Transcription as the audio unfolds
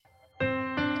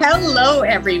Hello,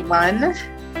 everyone.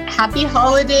 Happy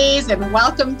holidays and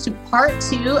welcome to part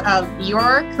 2 of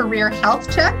your career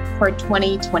health check for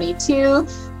 2022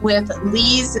 with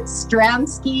Lise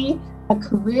Stransky, a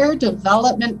career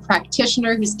development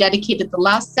practitioner who's dedicated the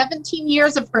last 17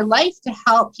 years of her life to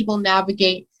help people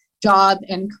navigate job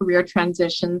and career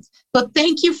transitions. So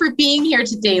thank you for being here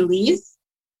today, Lise.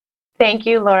 Thank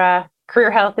you, Laura.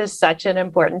 Career health is such an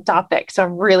important topic, so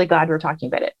I'm really glad we're talking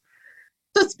about it.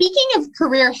 So speaking of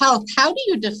career health, how do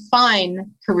you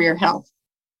define career health?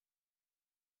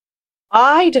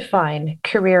 I define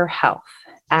career health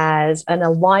as an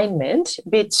alignment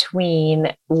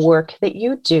between work that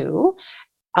you do,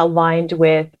 aligned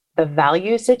with the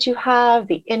values that you have,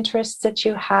 the interests that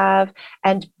you have,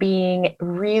 and being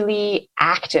really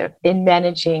active in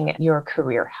managing your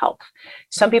career health.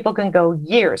 Some people can go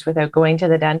years without going to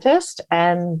the dentist,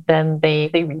 and then they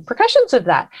reap repercussions of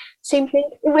that. Same thing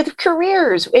with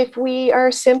careers. If we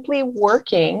are simply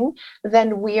working,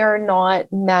 then we are not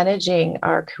managing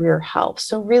our career health.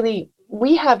 So really,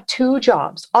 we have two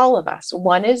jobs, all of us.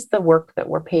 One is the work that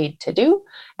we're paid to do,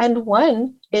 and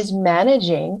one is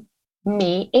managing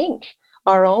Me Inc.,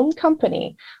 our own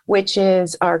company, which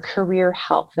is our career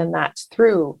health. And that's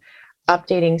through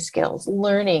updating skills,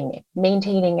 learning,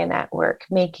 maintaining a network,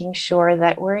 making sure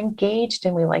that we're engaged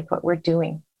and we like what we're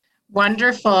doing.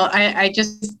 Wonderful. I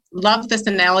just love this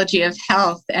analogy of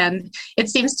health. And it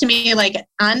seems to me like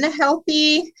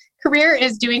unhealthy career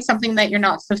is doing something that you're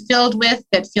not fulfilled with,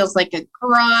 that feels like a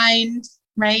grind,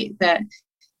 right? That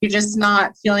you're just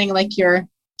not feeling like you're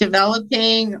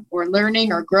developing or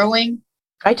learning or growing.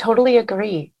 I totally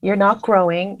agree. You're not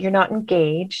growing, you're not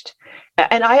engaged.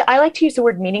 And I like to use the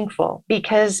word meaningful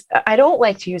because I don't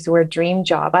like to use the word dream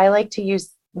job. I like to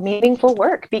use meaningful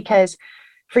work because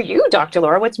for you, Dr.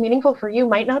 Laura, what's meaningful for you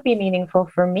might not be meaningful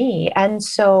for me. And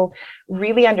so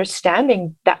really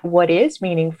understanding that what is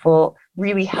meaningful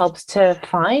really helps to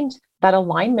find that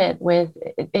alignment with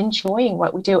enjoying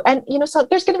what we do. And, so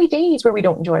there's going to be days where we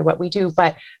don't enjoy what we do,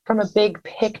 but from a big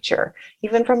picture,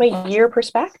 even from a year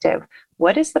perspective,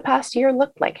 what does the past year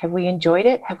look like? Have we enjoyed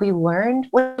it? Have we learned?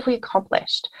 What have we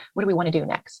accomplished? What do we want to do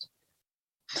next?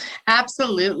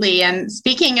 Absolutely. And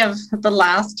speaking of the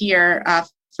last year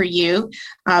for you,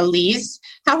 Lise,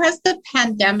 how has the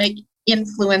pandemic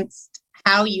influenced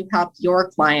how you help your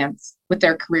clients with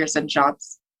their careers and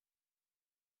jobs?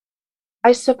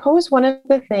 I suppose one of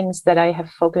the things that I have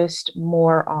focused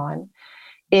more on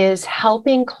is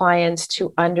helping clients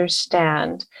to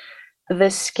understand the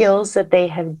skills that they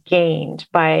have gained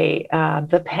by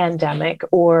the pandemic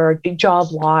or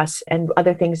job loss and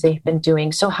other things they've been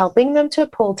doing. So helping them to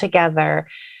pull together,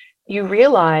 you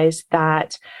realize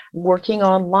that working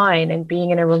online and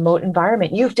being in a remote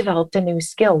environment, you've developed a new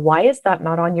skill. Why is that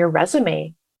not on your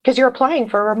resume? Because you're applying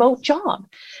for a remote job.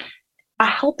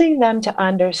 Helping them to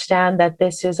understand that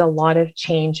this is a lot of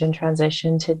change and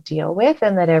transition to deal with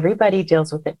and that everybody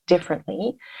deals with it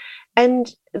differently.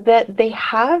 And that they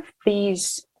have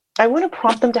these, I want to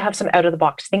prompt them to have some out of the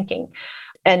box thinking.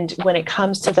 And when it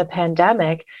comes to the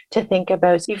pandemic, to think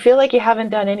about, you feel like you haven't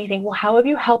done anything. Well, how have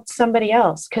you helped somebody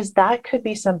else? Because that could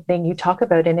be something you talk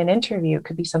about in an interview, it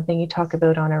could be something you talk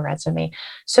about on a resume.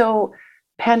 So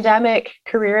pandemic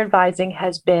career advising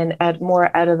has been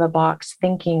more out of the box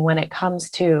thinking when it comes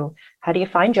to how do you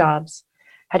find jobs?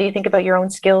 How do you think about your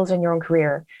own skills and your own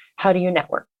career? How do you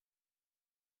network?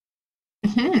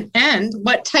 Mm-hmm. And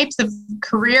what types of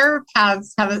career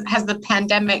paths has the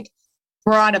pandemic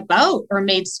brought about or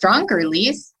made stronger,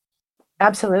 Lise?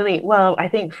 Absolutely. Well, I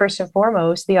think first and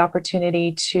foremost, the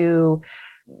opportunity to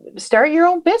start your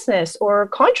own business or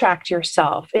contract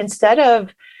yourself instead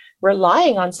of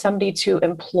relying on somebody to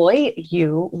employ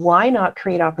you. Why not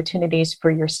create opportunities for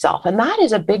yourself? And that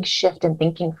is a big shift in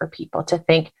thinking for people to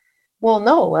think, well,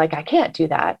 no, like I can't do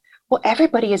that. Well,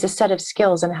 everybody is a set of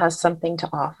skills and has something to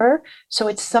offer. So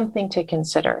it's something to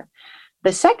consider.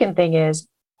 The second thing is,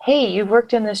 hey, you've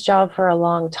worked in this job for a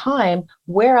long time.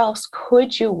 Where else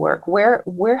could you work?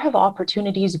 Where have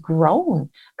opportunities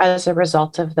grown as a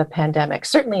result of the pandemic?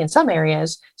 Certainly in some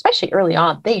areas, especially early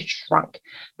on, they shrunk.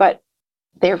 But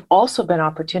there have also been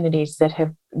opportunities that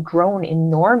have grown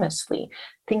enormously.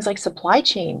 Things like supply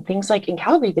chain, things like in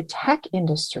Calgary, the tech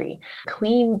industry,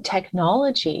 clean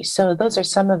technology. So those are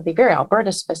some of the very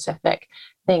Alberta specific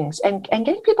things and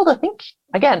getting people to think,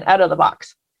 again, out of the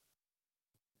box.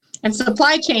 And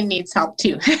supply chain needs help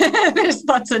too. There's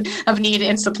lots of need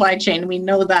in supply chain. We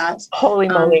know that. Holy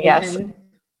moly, yes.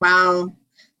 Wow.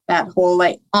 That whole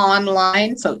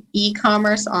online, so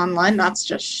e-commerce online, that's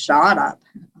just shot up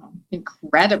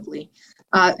incredibly.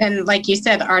 And like you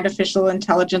said, artificial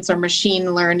intelligence or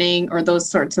machine learning or those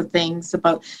sorts of things.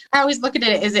 I always look at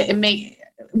it as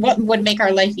what would make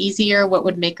our life easier, what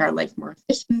would make our life more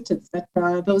efficient,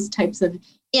 etc. Those types of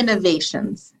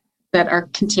innovations that are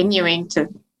continuing to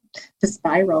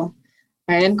spiral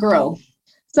and grow.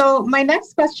 So my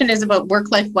next question is about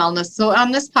work-life wellness. So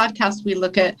on this podcast, we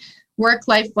look at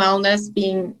work-life wellness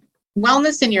being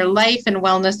wellness in your life and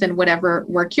wellness in whatever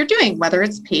work you're doing, whether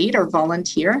it's paid or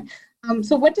volunteer.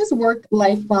 So what does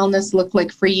work-life wellness look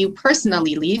like for you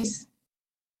personally, Lise?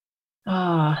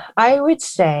 I would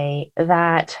say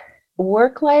that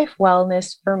work-life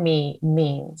wellness for me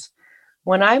means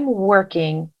when I'm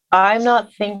working, I'm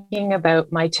not thinking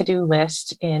about my to-do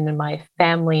list in my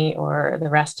family or the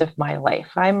rest of my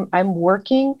life. I'm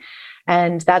working,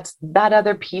 and that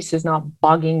other piece is not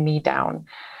bogging me down.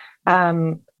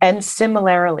 And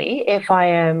similarly, if I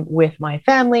am with my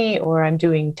family or I'm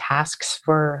doing tasks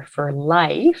for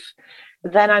life,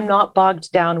 then I'm not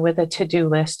bogged down with a to-do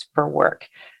list for work,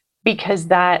 because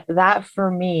that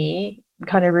for me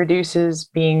kind of reduces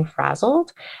being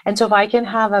frazzled. And so if I can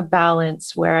have a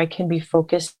balance where I can be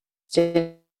focused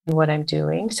in what I'm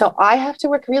doing. So I have to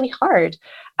work really hard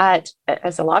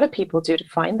as a lot of people do, to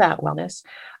find that wellness.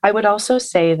 I would also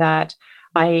say that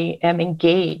I am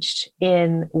engaged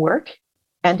in work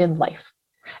and in life.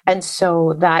 And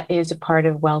so that is a part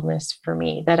of wellness for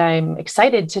me, that I'm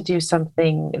excited to do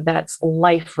something that's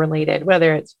life related,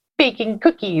 whether it's baking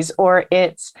cookies or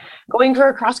it's going for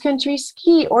a cross-country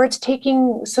ski or it's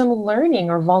taking some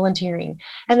learning or volunteering.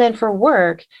 And then for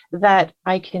work, that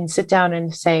I can sit down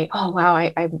and say, oh,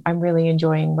 wow, I'm really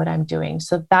enjoying what I'm doing.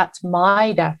 So that's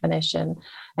my definition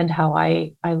and how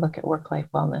I look at work-life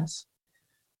wellness.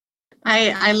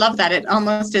 I love that. It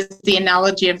almost is the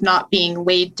analogy of not being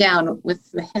weighed down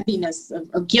with the heaviness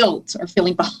of guilt or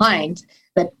feeling behind,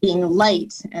 but being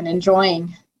light and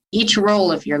enjoying each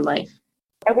role of your life.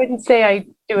 I wouldn't say I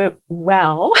do it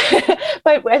well,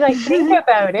 but when I think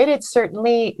about it, it's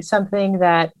certainly something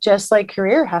that, just like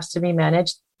career has to be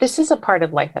managed, this is a part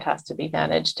of life that has to be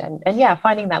managed. And yeah,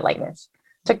 finding that lightness.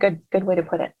 It's a good way to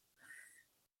put it.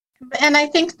 And I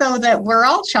think, though, that we're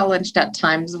all challenged at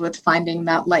times with finding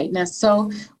that lightness. So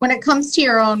when it comes to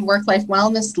your own work-life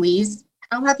wellness, Lise,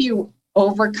 how have you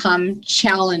overcome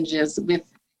challenges with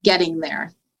getting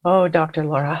there? Oh, Dr.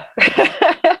 Laura,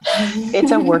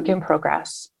 it's a work in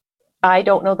progress. I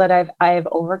don't know that I've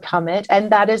overcome it.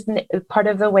 And that is part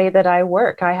of the way that I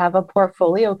work. I have a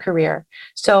portfolio career.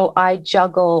 So I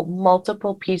juggle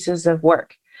multiple pieces of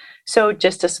work. So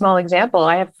just a small example,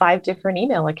 I have 5 different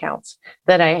email accounts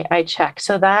that I check.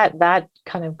 So that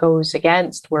kind of goes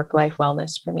against work-life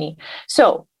wellness for me.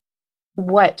 So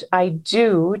what I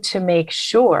do to make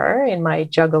sure in my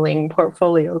juggling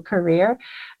portfolio career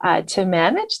to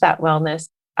manage that wellness,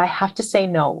 I have to say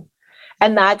no.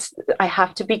 And I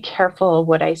have to be careful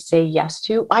what I say yes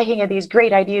to. I can get these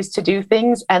great ideas to do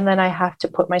things, and then I have to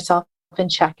put myself in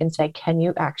check and say, can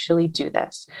you actually do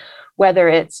this? Whether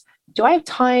it's, do I have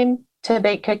time to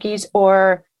bake cookies,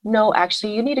 or no,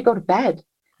 actually, you need to go to bed.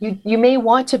 You may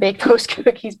want to bake those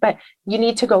cookies, but you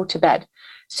need to go to bed.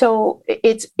 So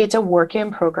it's a work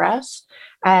in progress.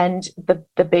 And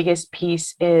the biggest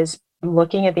piece is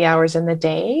looking at the hours in the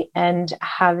day and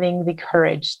having the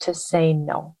courage to say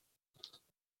no.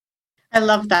 I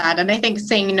love that. And I think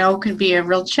saying no can be a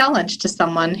real challenge to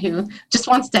someone who just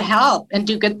wants to help and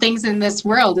do good things in this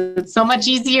world. It's so much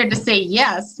easier to say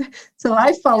yes. So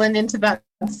I've fallen into that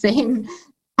same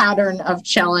pattern of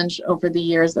challenge over the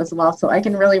years as well. So I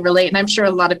can really relate. And I'm sure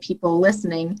a lot of people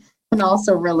listening can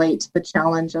also relate to the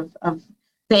challenge of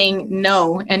saying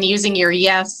no and using your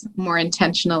yes more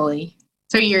intentionally.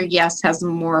 So your yes has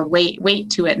more weight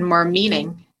to it and more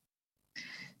meaning.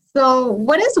 So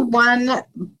what is one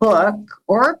book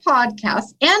or a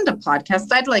podcast,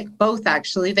 I'd like both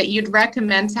actually, that you'd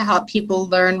recommend to help people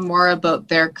learn more about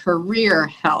their career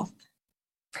health?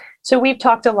 So we've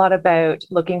talked a lot about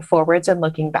looking forwards and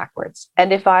looking backwards.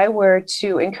 And if I were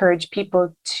to encourage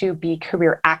people to be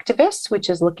career activists, which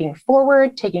is looking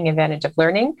forward, taking advantage of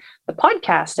learning, the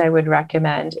podcast I would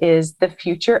recommend is The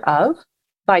Future Of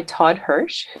by Todd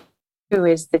Hirsch, who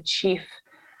is the chief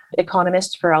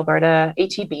economist for Alberta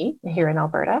ATB here in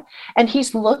Alberta. And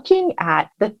he's looking at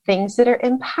the things that are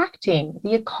impacting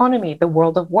the economy, the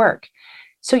world of work.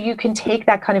 So you can take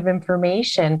that kind of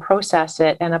information, process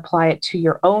it, and apply it to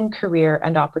your own career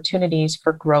and opportunities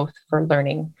for growth, for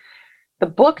learning. The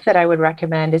book that I would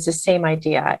recommend is the same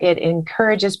idea. It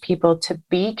encourages people to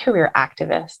be career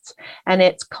activists, and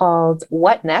it's called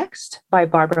What Next by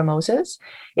Barbara Moses.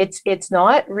 It's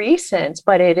not recent,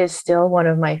 but it is still one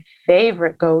of my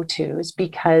favorite go-tos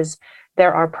because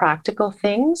there are practical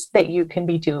things that you can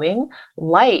be doing,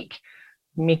 like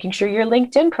making sure your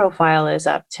LinkedIn profile is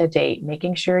up to date,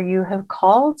 making sure you have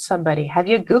called somebody. Have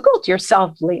you Googled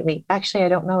yourself lately? Actually, I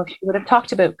don't know if you would have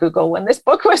talked about Google when this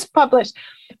book was published,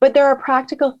 but there are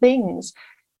practical things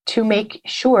to make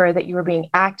sure that you are being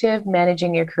active,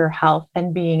 managing your career health,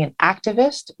 and being an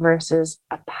activist versus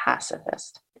a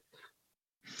pacifist.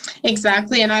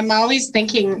 Exactly. And I'm always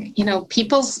thinking,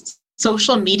 people's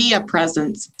social media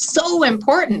presence, so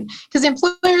important, because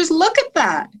employers look at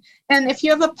that. And if you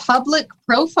have a public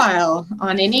profile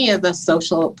on any of the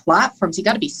social platforms, you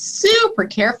got to be super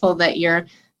careful that you're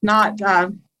not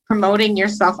promoting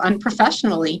yourself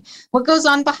unprofessionally. What goes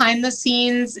on behind the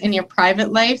scenes in your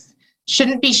private life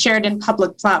shouldn't be shared in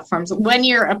public platforms when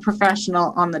you're a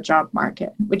professional on the job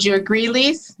market. Would you agree,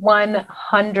 Lise?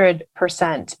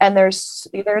 100%. And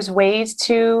there's ways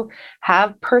to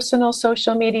have personal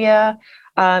social media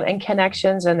and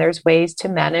connections, and there's ways to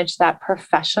manage that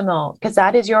professional, because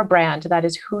that is your brand, that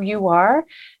is who you are,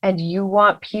 and you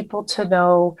want people to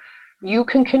know you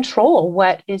can control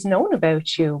what is known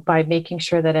about you by making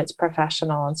sure that it's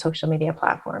professional on social media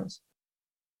platforms.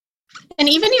 And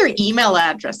even your email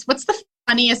address. What's the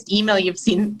funniest email you've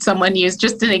seen someone use?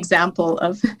 Just an example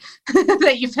of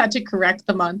that you've had to correct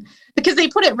them on, because they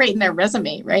put it right in their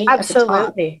resume, right?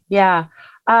 Absolutely. Yeah.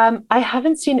 I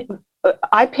haven't seen,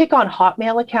 I pick on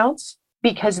Hotmail accounts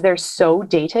because they're so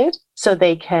dated, so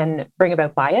they can bring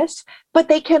about bias, but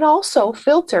they can also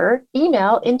filter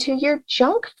email into your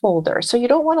junk folder. So you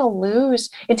don't want to lose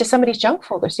into somebody's junk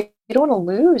folder. So you don't want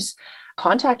to lose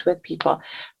contact with people.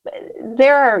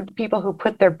 There are people who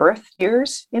put their birth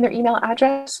years in their email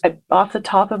address. Off the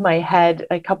top of my head,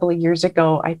 a couple of years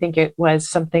ago, I think it was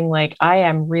something like, I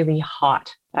am really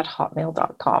hot at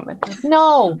hotmail.com. And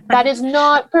no, that is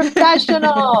not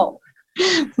professional.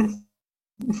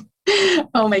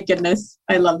 Oh my goodness.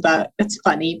 I love that. It's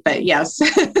funny, but yes.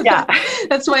 Yeah.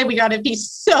 That's why we got to be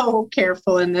so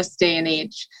careful in this day and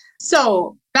age.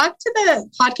 So back to the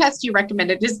podcast you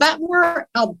recommended, is that more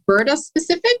Alberta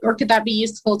specific, or could that be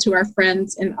useful to our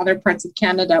friends in other parts of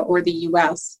Canada or the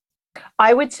US?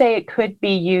 I would say it could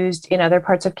be used in other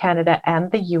parts of Canada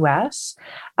and the US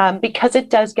because it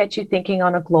does get you thinking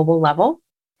on a global level.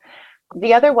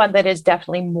 The other one that is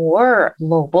definitely more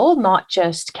global, not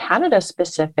just Canada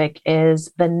specific,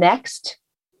 is The Next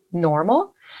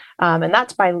Normal. And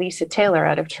that's by Lisa Taylor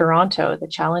out of Toronto, the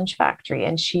Challenge Factory.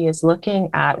 And she is looking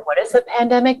at, what has the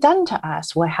pandemic done to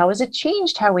us? How has it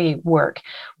changed how we work?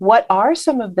 What are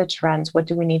some of the trends? What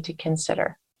do we need to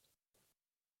consider?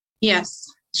 Yes,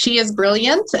 she is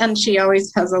brilliant, and she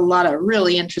always has a lot of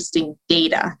really interesting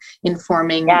data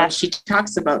informing what she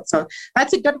talks about. So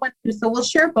that's a good one too. So we'll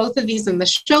share both of these in the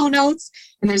show notes.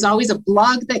 And there's always a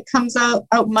blog that comes out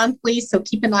monthly. So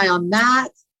keep an eye on that.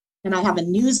 And I have a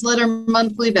newsletter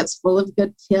monthly that's full of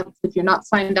good tips. If you're not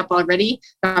signed up already,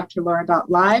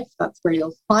 drlaura.live, that's where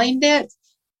you'll find it.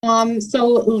 So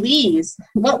Lise,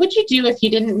 what would you do if you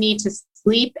didn't need to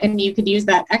sleep and you could use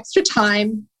that extra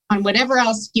time on whatever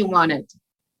else you wanted?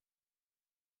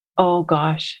 Oh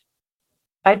gosh,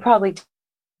 I'd probably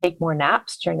take more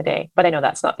naps during the day, but I know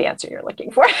that's not the answer you're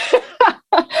looking for.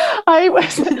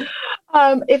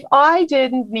 If I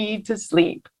didn't need to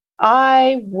sleep,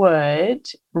 I would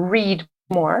read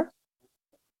more.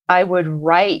 I would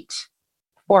write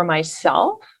for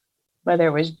myself, whether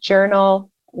it was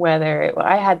journal,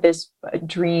 I had this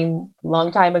dream a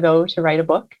long time ago to write a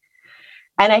book.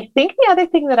 And I think the other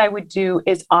thing that I would do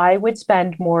is I would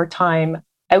spend more time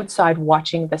outside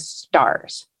watching the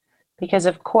stars, because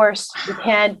of course you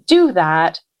can't do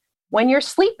that when you're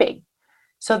sleeping.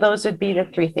 So those would be the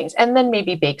three things. And then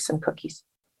maybe bake some cookies.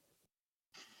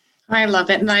 I love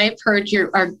it. And I've heard you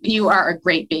are a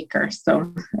great baker.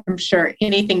 So I'm sure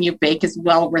anything you bake is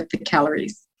well worth the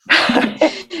calories.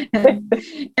 And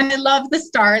I love the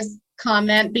stars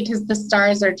comment, because the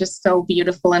stars are just so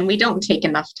beautiful and we don't take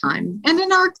enough time. And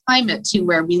in our climate too,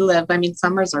 where we live, I mean,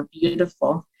 summers are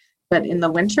beautiful, but in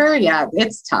the winter, yeah,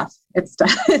 it's tough. It's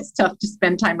tough to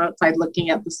spend time outside looking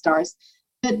at the stars.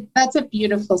 But that's a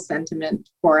beautiful sentiment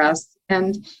for us.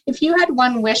 And if you had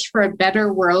one wish for a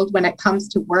better world when it comes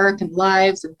to work and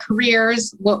lives and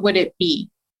careers, what would it be?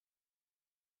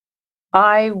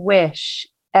 I wish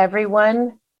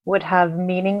everyone would have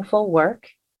meaningful work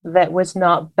that was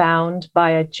not bound by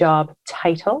a job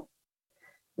title,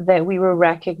 that we were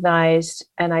recognized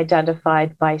and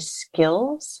identified by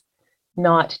skills,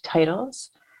 not titles,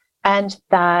 and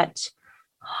that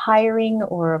hiring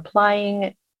or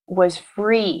applying was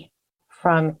free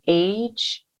from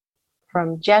age,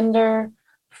 from gender,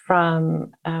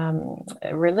 from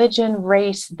religion,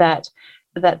 race, that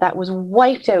that was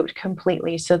wiped out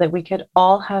completely so that we could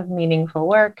all have meaningful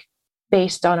work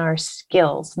based on our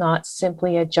skills, not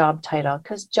simply a job title,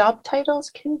 because job titles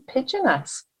can pigeon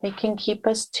us. They can keep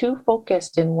us too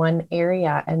focused in one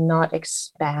area and not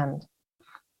expand.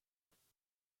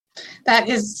 That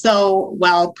is so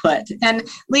well put. And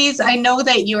Lise, I know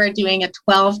that you are doing a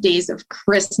 12 days of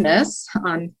Christmas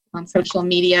on social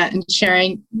media and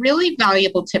sharing really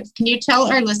valuable tips. Can you tell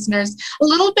our listeners a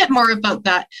little bit more about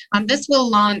that? This will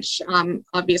launch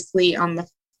obviously on the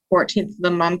 14th of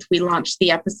the month. We launch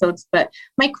the episodes, but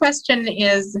my question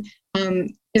is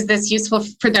this useful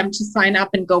for them to sign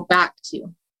up and go back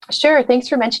to? Sure. Thanks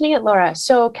for mentioning it, Laura.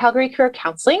 So Calgary Career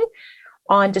Counseling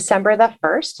on December the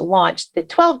 1st launched the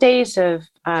 12 days of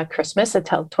Christmas, the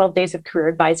 12 days of career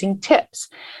advising tips,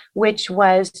 which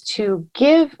was to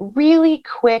give really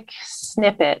quick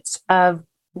snippets of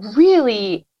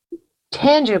really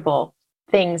tangible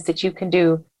things that you can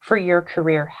do for your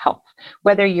career health,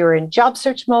 whether you're in job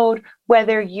search mode,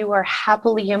 whether you are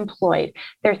happily employed.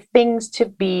 There are things to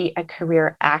be a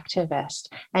career activist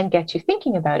and get you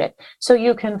thinking about it. So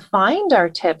you can find our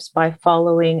tips by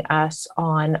following us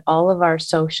on all of our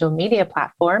social media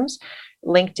platforms,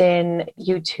 LinkedIn,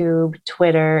 YouTube,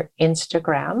 Twitter,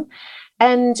 Instagram.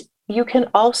 And you can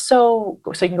also,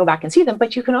 so you can go back and see them,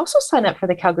 but you can also sign up for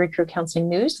the Calgary Career Counseling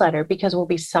newsletter because we'll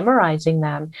be summarizing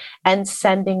them and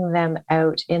sending them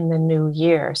out in the new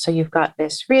year. So you've got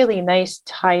this really nice,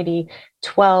 tidy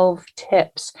 12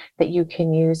 tips that you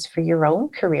can use for your own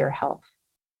career health.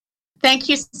 Thank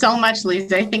you so much,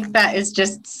 Lisa. I think that is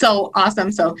just so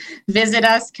awesome. So visit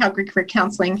us,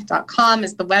 calgarycareercounseling.com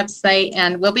is the website,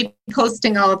 and we'll be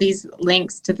posting all of these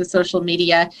links to the social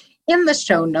media in the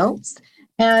show notes.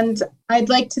 And I'd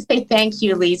like to say thank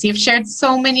you, Lise. You've shared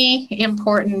so many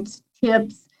important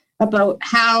tips about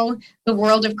how the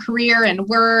world of career and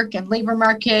work and labor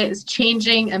market is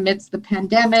changing amidst the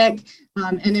pandemic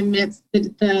and amidst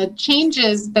the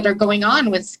changes that are going on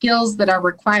with skills that are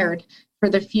required for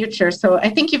the future. So I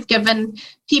think you've given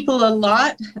people a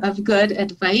lot of good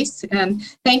advice, and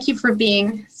thank you for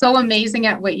being so amazing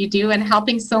at what you do and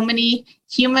helping so many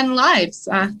human lives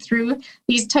through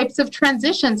these types of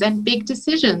transitions and big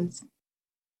decisions.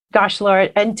 Gosh,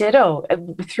 Laura, and ditto,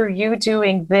 through you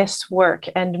doing this work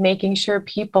and making sure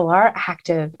people are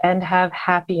active and have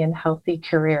happy and healthy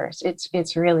careers.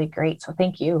 It's really great. So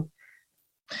thank you.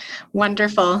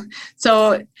 Wonderful.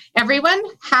 So everyone,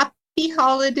 happy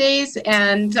holidays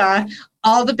and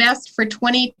all the best for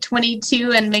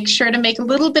 2022, and make sure to make a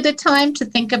little bit of time to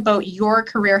think about your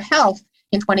career health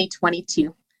in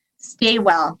 2022. Stay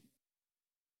well.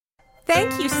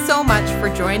 Thank you so much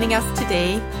for joining us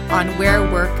today on Where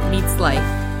Work Meets Life.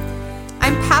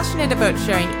 I'm passionate about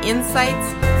sharing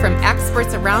insights from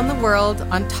experts around the world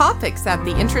on topics at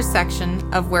the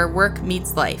intersection of where work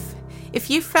meets life.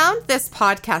 If you found this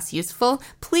podcast useful,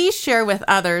 please share with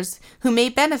others who may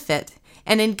benefit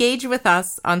and engage with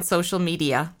us on social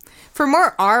media. For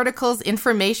more articles,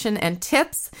 information, and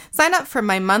tips, sign up for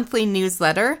my monthly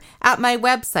newsletter at my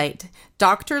website,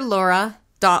 drlaura.live.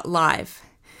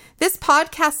 This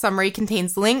podcast summary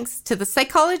contains links to the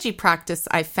psychology practice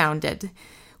I've founded,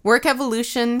 Work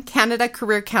Evolution, Canada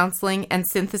Career Counseling, and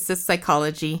Synthesis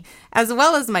Psychology, as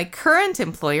well as my current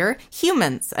employer,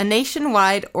 Humans, a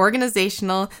nationwide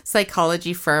organizational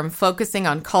psychology firm focusing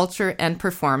on culture and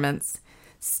performance.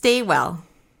 Stay well.